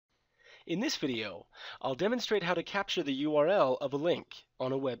In this video, I'll demonstrate how to capture the URL of a link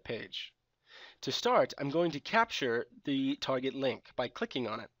on a web page. To start, I'm going to capture the target link by clicking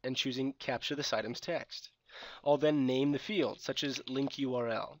on it and choosing Capture this item's text. I'll then name the field, such as link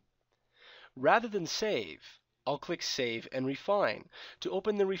URL. Rather than save, I'll click Save and Refine to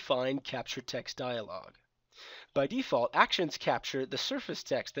open the Refine Capture Text dialog. By default, Actions capture the surface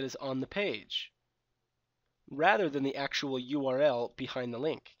text that is on the page, rather than the actual URL behind the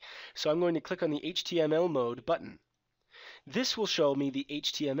link. So I'm going to click on the HTML mode button. This will show me the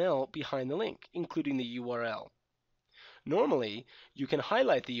HTML behind the link, including the URL. Normally, you can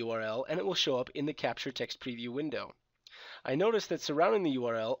highlight the URL and it will show up in the Capture Text Preview window. I notice that surrounding the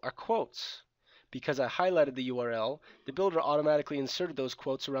URL are quotes. Because I highlighted the URL, the builder automatically inserted those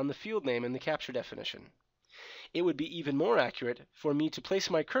quotes around the field name and the capture definition. It would be even more accurate for me to place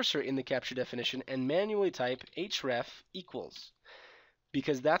my cursor in the capture definition and manually type href equals,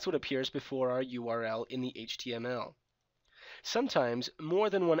 because that's what appears before our URL in the HTML. Sometimes more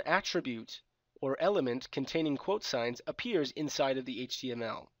than one attribute or element containing quote signs appears inside of the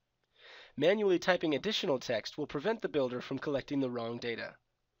HTML. Manually typing additional text will prevent the builder from collecting the wrong data.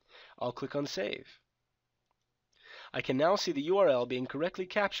 I'll click on Save. I can now see the URL being correctly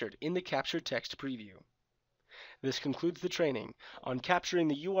captured in the Capture Text Preview. This concludes the training on capturing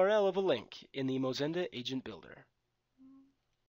the URL of a link in the Mozenda Agent Builder.